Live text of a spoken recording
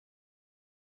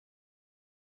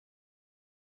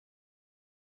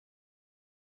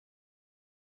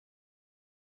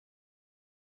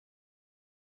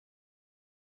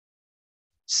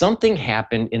something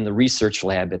happened in the research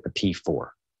lab at the P4,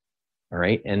 all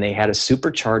right? And they had a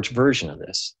supercharged version of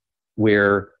this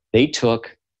where they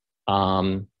took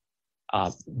bat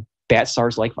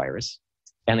SARS-like virus,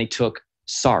 and they took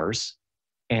SARS,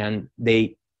 and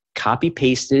they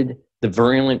copy-pasted the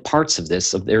virulent parts of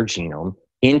their genome,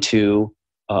 into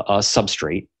a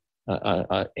substrate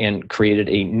and created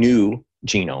a new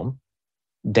genome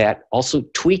that also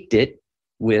tweaked it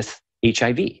with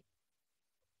HIV.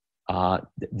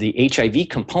 The HIV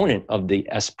component of the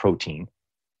S protein,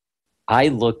 I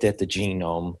looked at the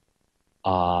genome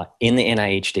in the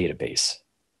NIH database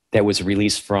that was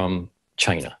released from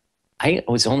China. I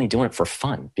was only doing it for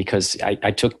fun because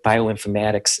I took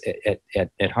bioinformatics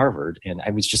at Harvard, and I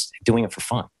was just doing it for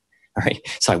fun. All right.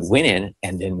 So I went in,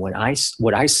 and then what I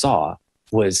saw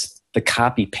was the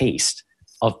copy paste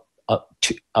of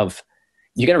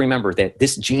you got to remember that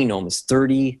this genome is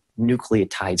 30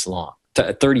 nucleotides long,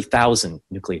 30,000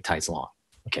 nucleotides long.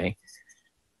 Okay.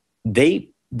 They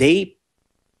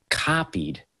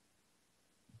copied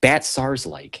bat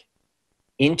SARS-like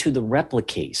into the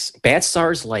replicase. Bat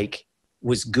SARS-like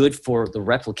was good for the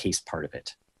replicase part of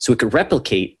it. So it could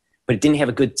replicate, but it didn't have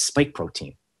a good spike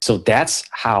protein. So that's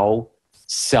how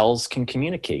cells can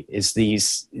communicate, is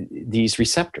these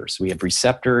receptors. We have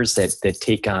receptors that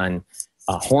take on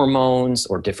hormones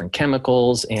or different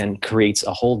chemicals and creates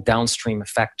a whole downstream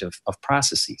effect of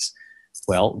processes.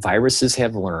 Well, viruses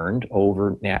have learned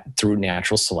through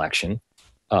natural selection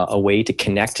a way to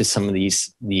connect to some of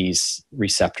these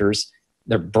receptors.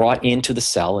 They're brought into the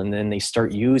cell, and then they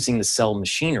start using the cell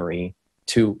machinery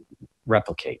to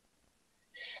replicate.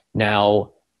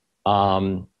 Now,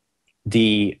 so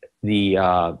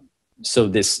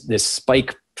this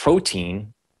spike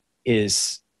protein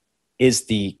is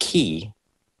the key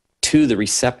to the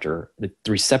receptor. The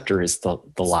receptor is the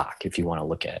lock, if you want to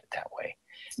look at it that way.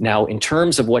 Now, in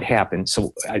terms of what happened,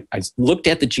 so I looked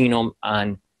at the genome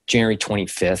on January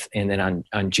 25th and then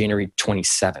on January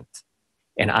 27th.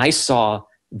 And I saw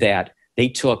that they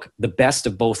took the best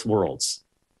of both worlds,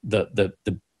 the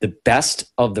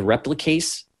best of the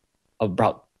replicase,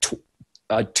 about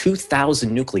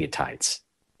 2,000 nucleotides,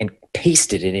 and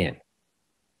pasted it in.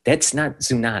 That's not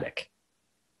zoonotic.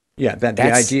 Yeah, the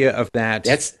idea of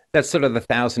that's sort of the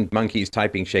 1,000 monkeys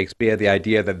typing Shakespeare. The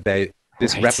idea that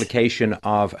this replication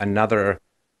of another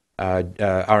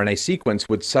RNA sequence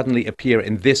would suddenly appear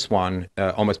in this one,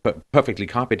 almost perfectly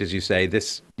copied, as you say.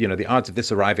 This, the odds of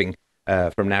this arriving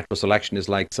from natural selection is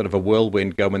like sort of a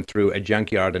whirlwind going through a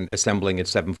junkyard and assembling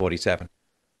its 747.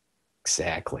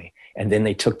 Exactly. And then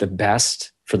they took the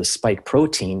best for the spike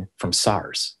protein from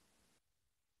SARS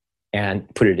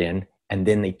and put it in, and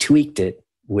then they tweaked it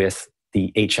with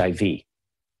the HIV.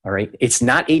 All right. It's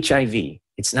not HIV.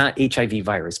 It's not HIV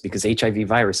virus, because HIV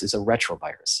virus is a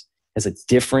retrovirus. It has a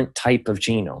different type of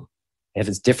genome. It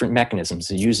has different mechanisms.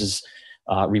 It uses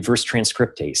reverse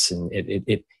transcriptase, and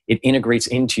it integrates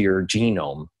into your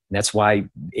genome. And that's why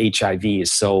HIV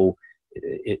is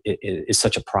is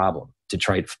such a problem to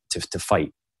try to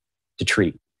fight, to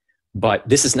treat. But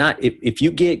this is not, if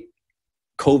you get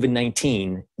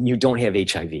COVID-19, you don't have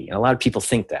HIV. And a lot of people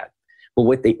think that. But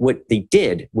what they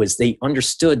did was they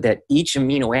understood that each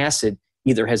amino acid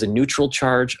either has a neutral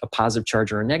charge, a positive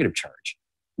charge, or a negative charge.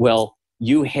 Well,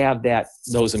 you have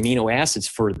those amino acids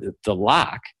for the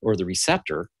lock or the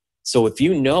receptor. So if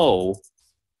you know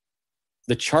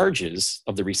the charges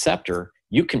of the receptor,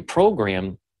 you can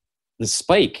program the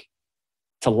spike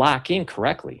to lock in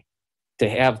correctly, to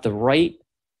have the right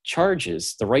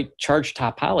charges, the right charge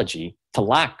topology to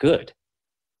lock good.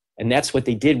 And that's what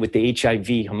they did with the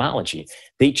HIV homology.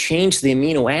 They changed the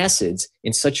amino acids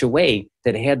in such a way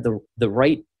that it had the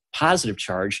right positive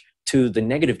charge to the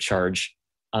negative charge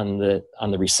on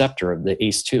the receptor of the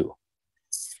ACE2.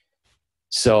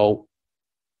 So,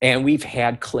 and we've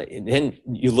had, then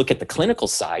you look at the clinical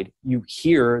side, you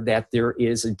hear that there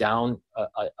is a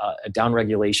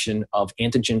downregulation of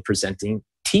antigen presenting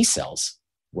T cells.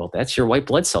 Well, that's your white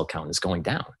blood cell count is going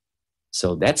down.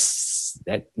 So that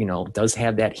does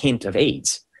have that hint of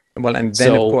AIDS. Well, and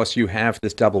then of course you have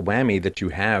this double whammy that you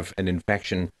have an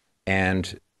infection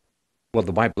and, well,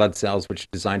 the white blood cells which are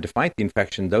designed to fight the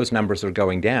infection, those numbers are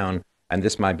going down. And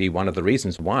this might be one of the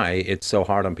reasons why it's so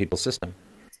hard on people's system.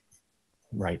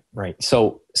 Right.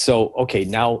 So okay,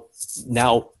 now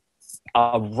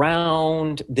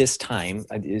around this time,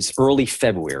 is early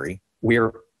February,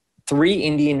 where 3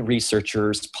 Indian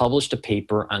researchers published a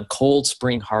paper on Cold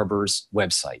Spring Harbor's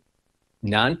website,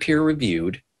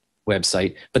 non-peer-reviewed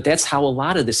website, but that's how a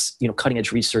lot of this,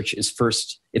 cutting-edge research is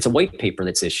first. It's a white paper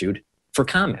that's issued for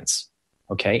comments,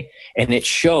 okay? And it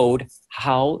showed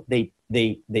how they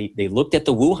they looked at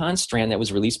the Wuhan strand that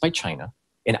was released by China.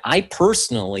 And I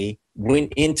personally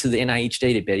went into the NIH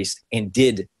database and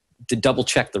did to double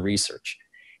check the research.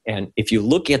 And if you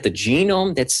look at the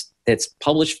genome that's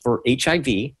published for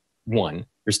HIV-1,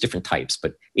 there's different types,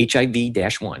 but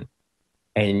HIV-1,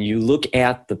 and you look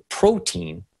at the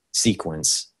protein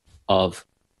sequence of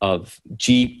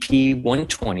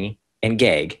GP120 and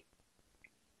GAG,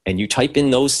 and you type in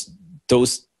those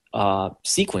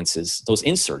sequences, those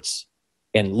inserts,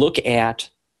 and look at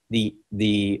the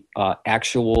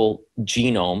actual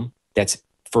genome that's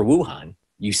for Wuhan,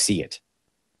 you see it.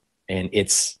 And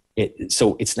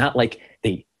so it's not like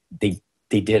they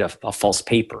did a false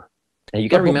paper. Now you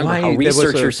got to remember how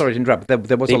researchers. Sorry to interrupt.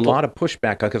 There was a lot of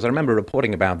pushback, because I remember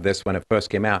reporting about this when it first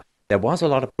came out. There was a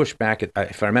lot of pushback.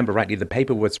 If I remember rightly, the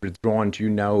paper was withdrawn. Do you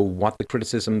know what the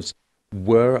criticisms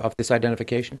were of this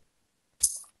identification?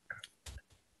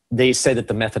 They said that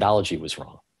the methodology was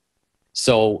wrong.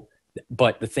 So,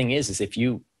 but the thing is if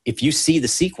you see the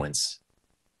sequence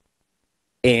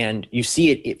and you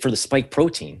see it for the spike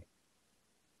protein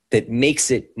that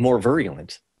makes it more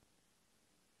virulent,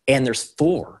 and there's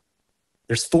four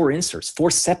inserts, 4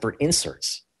 separate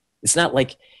inserts. It's not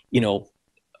like,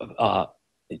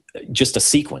 just a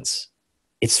sequence.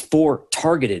 It's 4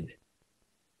 targeted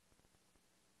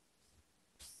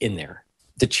in there.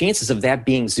 The chances of that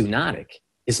being zoonotic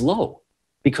is low,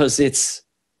 because it's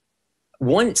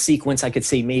one sequence I could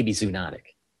say maybe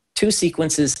zoonotic. 2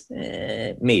 sequences,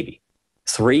 maybe.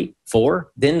 3,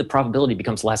 4, then the probability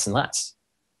becomes less and less,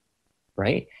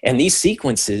 right? And these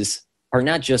sequences are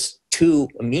not just 2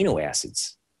 amino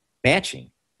acids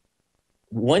matching.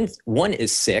 One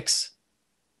is 6,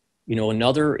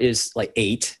 another is like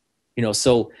 8,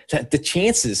 so that the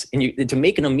chances, and to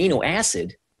make an amino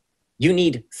acid, you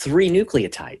need 3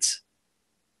 nucleotides.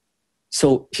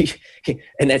 So,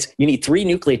 and you need 3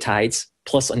 nucleotides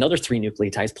plus another 3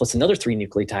 nucleotides plus another 3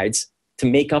 nucleotides to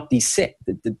make up the 6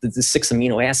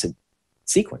 amino acid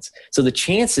sequence. So the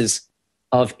chances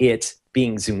of it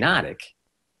being zoonotic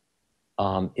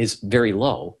is very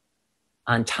low.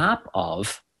 On top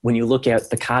of when you look at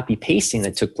the copy pasting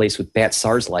that took place with bat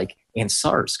SARS-like and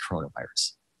SARS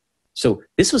coronavirus. So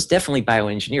this was definitely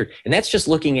bioengineered. And that's just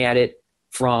looking at it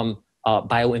from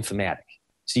bioinformatics.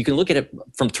 So you can look at it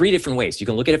from 3 different ways. You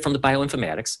can look at it from the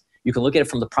bioinformatics. You can look at it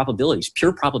from the probabilities,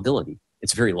 pure probability.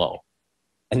 It's very low.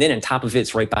 And then on top of it,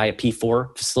 it's right by a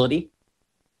P4 facility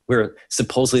where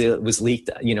supposedly it was leaked,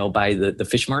 by the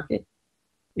fish market.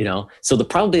 So the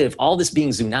probability of all this being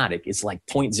zoonotic is like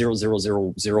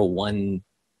 0.00001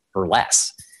 or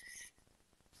less.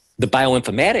 The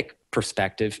bioinformatic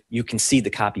perspective, you can see the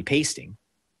copy pasting.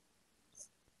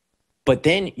 But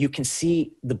then you can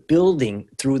see the building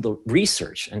through the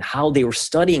research and how they were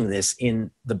studying this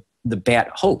in the bat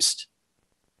host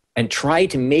and try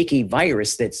to make a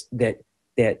virus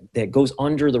that goes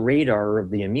under the radar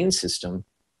of the immune system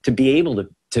to be able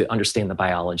to understand the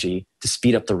biology, to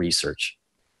speed up the research.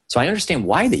 So I understand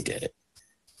why they did it.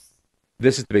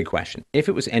 This is the big question. If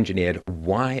it was engineered,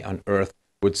 why on earth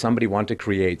would somebody want to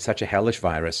create such a hellish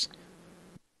virus?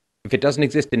 If it doesn't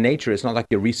exist in nature, it's not like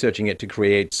you're researching it to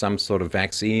create some sort of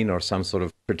vaccine or some sort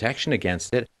of protection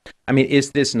against it. I mean,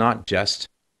 is this not just,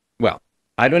 well,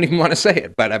 I don't even want to say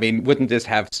it, but I mean, wouldn't this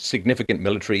have significant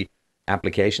military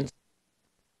applications?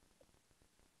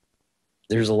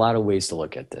 There's a lot of ways to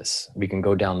look at this. We can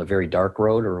go down the very dark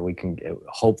road, or we can,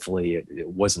 hopefully it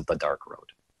wasn't the dark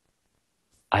road.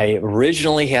 I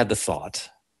originally had the thought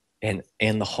and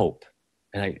the hope,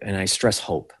 and I stress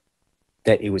hope,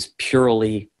 that it was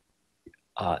purely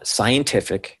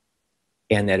scientific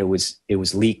and that it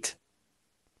was leaked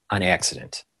on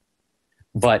accident.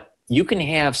 But you can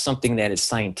have something that is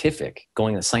scientific,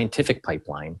 going a scientific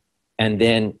pipeline, and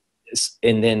then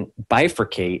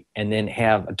bifurcate and then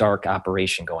have a dark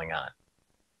operation going on.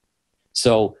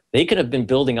 So they could have been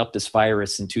building up this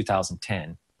virus in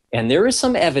 2010. And there is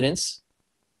some evidence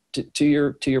to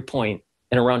your point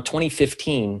in around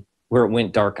 2015 where it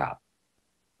went dark op.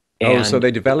 And so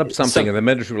they developed something and the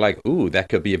military were like, ooh, that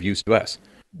could be of use to us.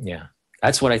 Yeah,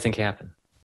 that's what I think happened.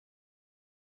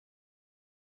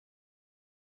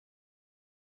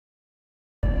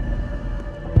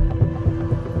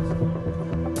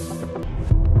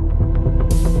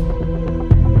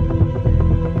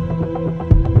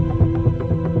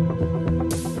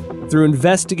 Through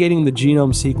investigating the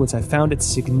genome sequence, I found it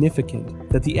significant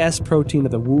that the S protein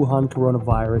of the Wuhan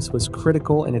coronavirus was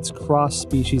critical in its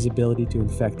cross-species ability to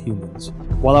infect humans.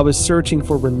 While I was searching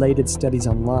for related studies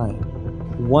online,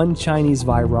 one Chinese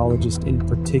virologist in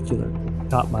particular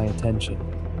caught my attention.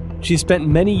 She spent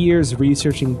many years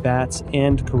researching bats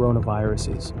and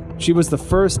coronaviruses. She was the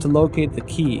first to locate the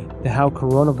key to how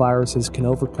coronaviruses can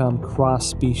overcome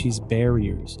cross-species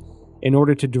barriers in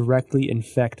order to directly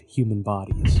infect human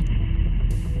bodies.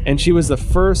 And she was the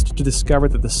first to discover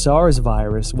that the SARS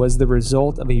virus was the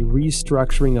result of a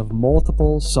restructuring of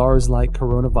multiple SARS-like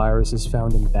coronaviruses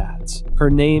found in bats. Her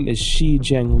name is Shi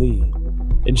Zhengli,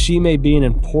 and she may be an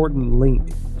important link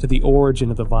to the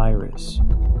origin of the virus.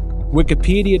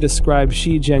 Wikipedia describes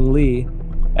Shi Zhengli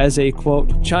as a,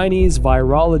 quote, Chinese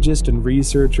virologist and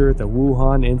researcher at the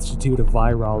Wuhan Institute of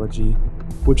Virology,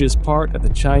 which is part of the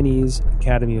Chinese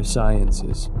Academy of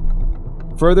Sciences.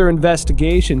 Further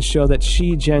investigations show that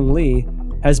Shi Zhengli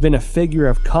has been a figure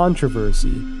of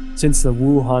controversy since the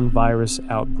Wuhan virus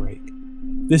outbreak.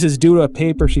 This is due to a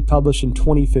paper she published in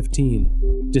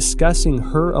 2015 discussing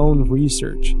her own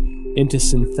research into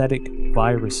synthetic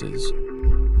viruses.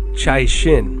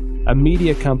 Caixin, a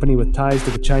media company with ties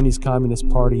to the Chinese Communist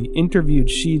Party, interviewed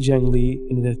Shi Zhengli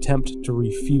in an attempt to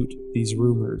refute these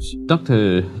rumors.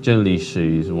 Dr. Zhengli,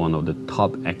 she is one of the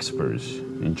top experts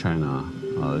in China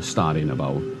studying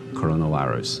about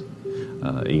coronavirus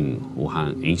in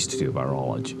Wuhan Institute of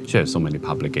Virology. She has so many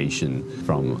publications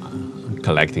from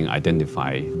collecting,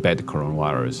 identify bat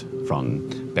coronavirus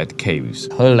from bat caves.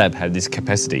 Her lab had these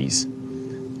capacities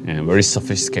and very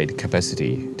sophisticated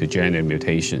capacity to generate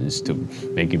mutations to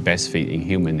make it best fit in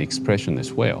human expression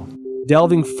as well.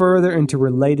 Delving further into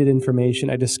related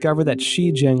information, I discovered that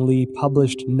Shi Zhengli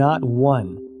published not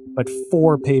one, but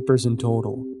 4 papers in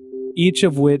total, each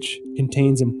of which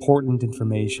contains important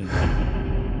information.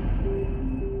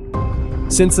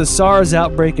 Since the SARS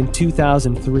outbreak in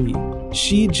 2003,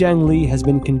 Shi Zhengli has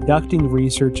been conducting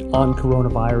research on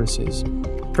coronaviruses.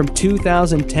 From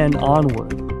 2010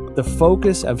 onward, the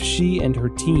focus of Shi and her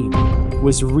team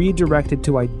was redirected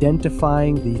to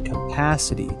identifying the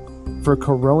capacity for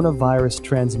coronavirus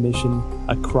transmission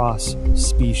across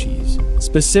species,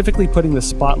 specifically putting the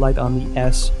spotlight on the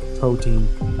S protein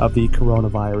of the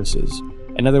coronaviruses.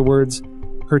 In other words,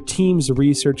 her team's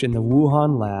research in the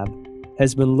Wuhan lab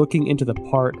has been looking into the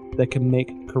part that can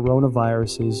make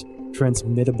coronaviruses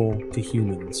transmittable to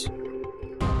humans.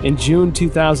 In June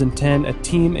 2010, a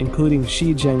team including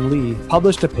Shi Zhengli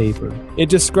published a paper. It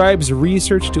describes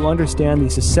research to understand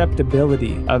the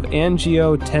susceptibility of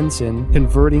angiotensin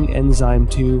converting enzyme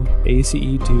 2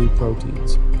 ACE2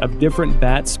 proteins of different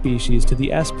bat species to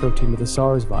the S protein of the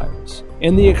SARS virus.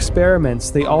 In the experiments,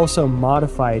 they also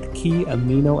modified key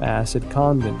amino acid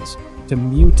convents to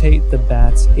mutate the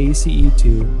bat's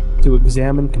ACE2 to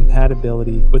examine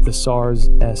compatibility with the SARS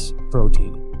S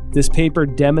protein. This paper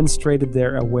demonstrated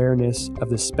their awareness of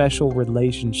the special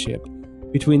relationship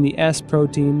between the S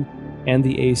protein and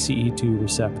the ACE2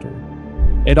 receptor.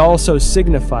 It also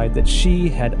signified that Shi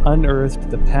had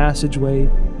unearthed the passageway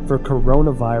for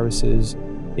coronaviruses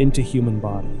into human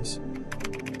bodies.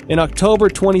 In October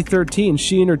 2013,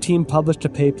 Shi and her team published a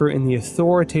paper in the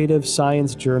authoritative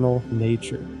science journal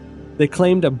Nature. They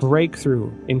claimed a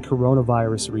breakthrough in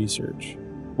coronavirus research.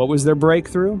 What was their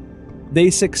breakthrough? They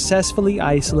successfully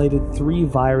isolated 3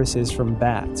 viruses from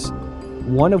bats,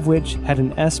 one of which had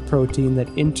an S protein that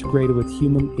integrated with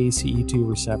human ACE2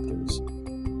 receptors.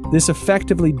 This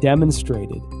effectively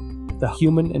demonstrated the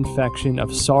human infection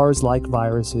of SARS-like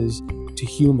viruses to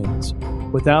humans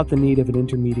without the need of an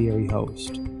intermediary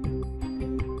host.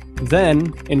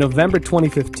 Then, in November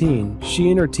 2015,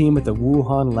 Shi and her team at the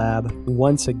Wuhan lab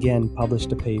once again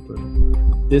published a paper,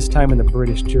 this time in the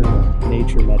British journal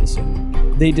Nature Medicine.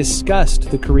 They discussed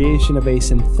the creation of a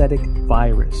synthetic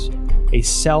virus, a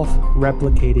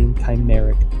self-replicating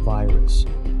chimeric virus.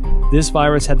 This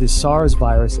virus had the SARS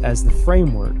virus as the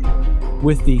framework,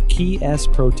 with the key S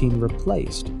protein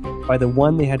replaced by the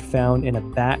one they had found in a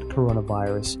bat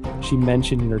coronavirus she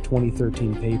mentioned in her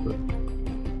 2013 paper.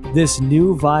 This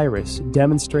new virus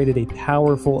demonstrated a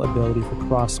powerful ability for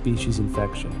cross-species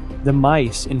infection. The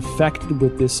mice infected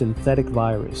with this synthetic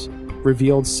virus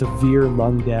revealed severe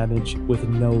lung damage with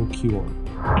no cure.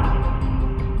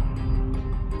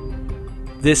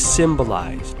 This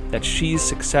symbolized that Shi's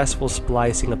successful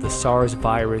splicing of the SARS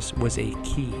virus was a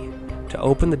key to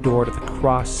open the door to the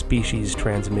cross-species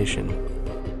transmission.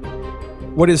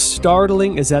 What is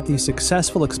startling is that these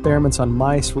successful experiments on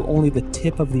mice were only the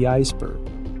tip of the iceberg.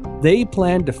 They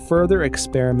planned to further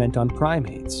experiment on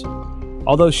primates.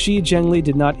 Although Shi Zhengli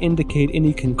did not indicate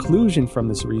any conclusion from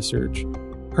this research,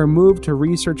 her move to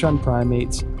research on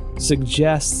primates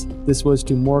suggests this was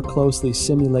to more closely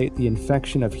simulate the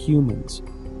infection of humans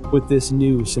with this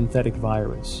new synthetic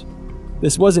virus.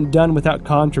 This wasn't done without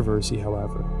controversy,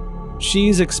 however.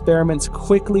 Shi's experiments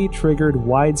quickly triggered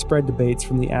widespread debates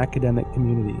from the academic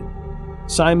community.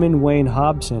 Simon Wayne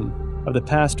Hobson, of the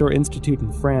Pasteur Institute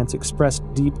in France expressed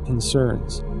deep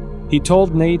concerns. He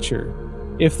told Nature,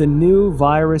 if the new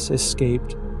virus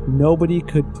escaped, nobody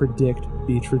could predict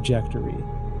the trajectory.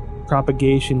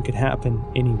 Propagation could happen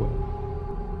anywhere.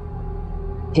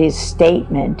 His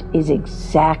statement is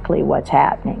exactly what's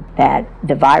happening, that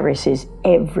the virus is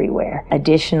everywhere.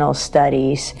 Additional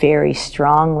studies very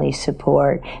strongly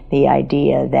support the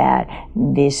idea that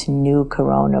this new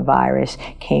coronavirus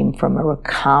came from a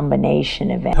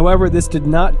recombination event. However, this did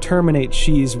not terminate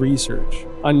Xi's research.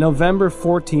 On November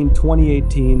 14,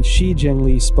 2018, Xi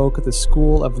Zhengli spoke at the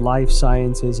School of Life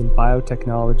Sciences and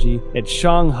Biotechnology at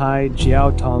Shanghai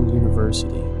Jiaotong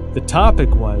University. The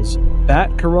topic was bat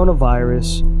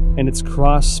coronavirus and its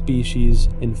cross-species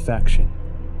infection.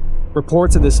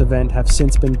 Reports of this event have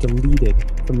since been deleted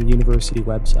from the university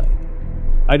website.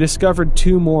 I discovered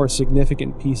two more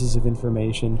significant pieces of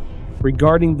information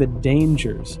regarding the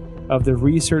dangers of the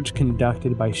research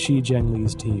conducted by Xi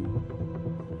Zhengli's team.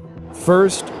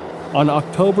 First, on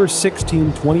October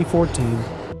 16, 2014,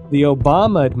 the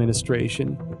Obama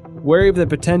administration, wary of the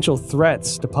potential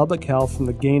threats to public health from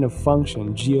the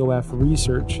gain-of-function GOF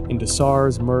research into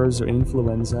SARS, MERS, or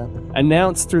influenza,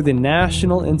 announced through the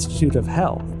National Institute of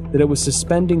Health that it was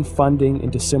suspending funding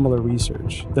into similar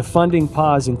research. The funding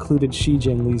pause included Xi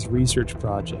Zhengli's research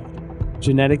project,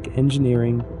 genetic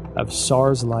engineering of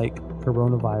SARS-like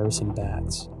coronavirus in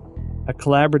bats, a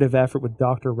collaborative effort with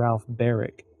Dr. Ralph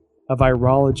Barrick, a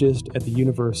virologist at the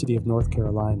University of North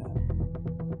Carolina.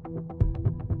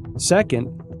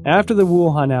 Second, after the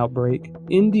Wuhan outbreak,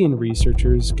 Indian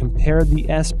researchers compared the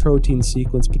S protein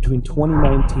sequence between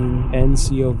 2019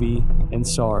 nCoV and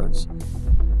SARS.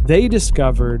 They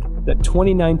discovered that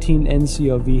 2019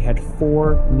 nCoV had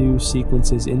 4 new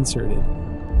sequences inserted,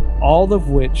 all of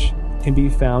which can be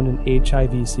found in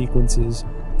HIV sequences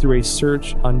through a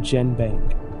search on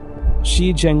GenBank.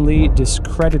 Xi Zhengli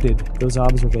discredited those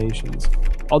observations,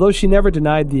 although she never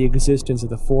denied the existence of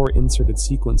the 4 inserted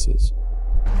sequences.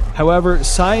 However,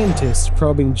 scientists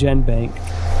probing GenBank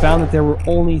found that there were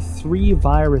only 3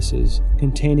 viruses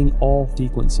containing all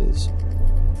sequences.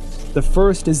 The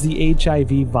first is the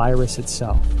HIV virus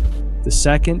itself. The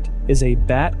second is a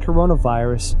bat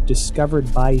coronavirus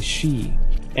discovered by Xi.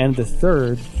 And the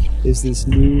third is this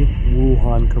new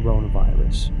Wuhan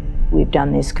coronavirus. We've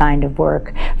done this kind of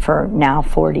work for now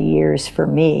 40 years for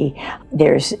me.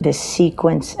 There's the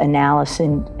sequence analysis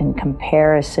and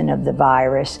comparison of the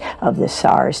virus of the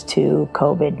SARS-2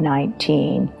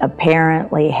 COVID-19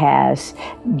 apparently has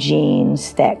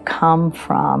genes that come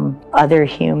from other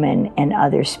human and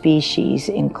other species,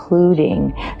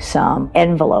 including some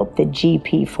envelope, the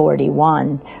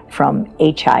GP41 from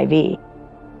HIV.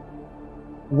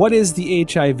 What is the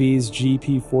HIV's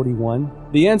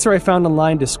GP41? The answer I found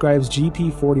online describes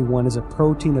GP41 as a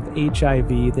protein of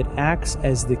HIV that acts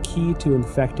as the key to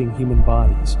infecting human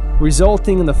bodies,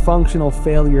 resulting in the functional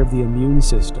failure of the immune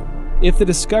system. If the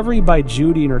discovery by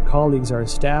Judy and her colleagues are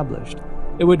established,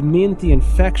 it would mean that the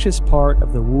infectious part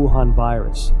of the Wuhan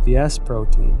virus, the S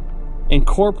protein,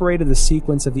 incorporated the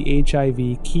sequence of the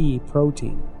HIV key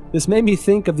protein. This made me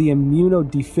think of the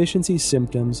immunodeficiency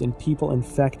symptoms in people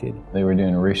infected. They were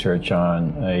doing research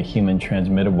on a human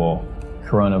transmittable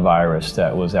coronavirus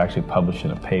that was actually published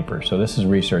in a paper. So this is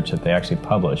research that they actually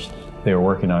published. They were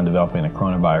working on developing a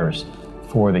coronavirus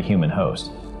for the human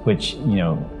host, which,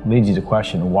 leads you to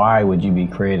question, why would you be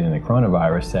creating a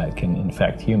coronavirus that can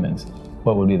infect humans?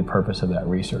 What would be the purpose of that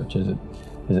research? Is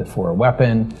it for a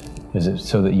weapon? Is it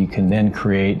so that you can then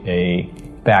create a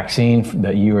vaccine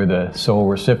that you are the sole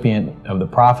recipient of the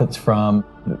profits from?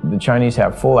 The Chinese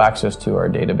have full access to our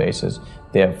databases.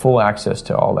 They have full access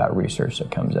to all that research that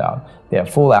comes out. They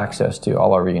have full access to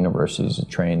all our universities to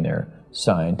train their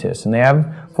scientists. And they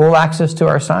have full access to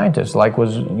our scientists, like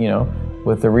was,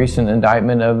 with the recent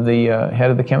indictment of the head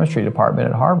of the chemistry department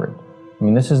at Harvard. I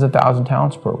mean, this is the 1,000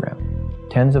 Talents program.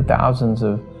 Tens of thousands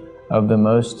of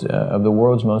the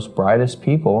world's most brightest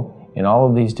people in all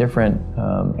of these different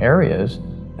areas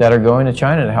that are going to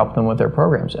China to help them with their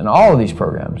programs. And all of these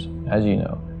programs, as you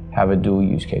know, have a dual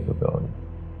use capability.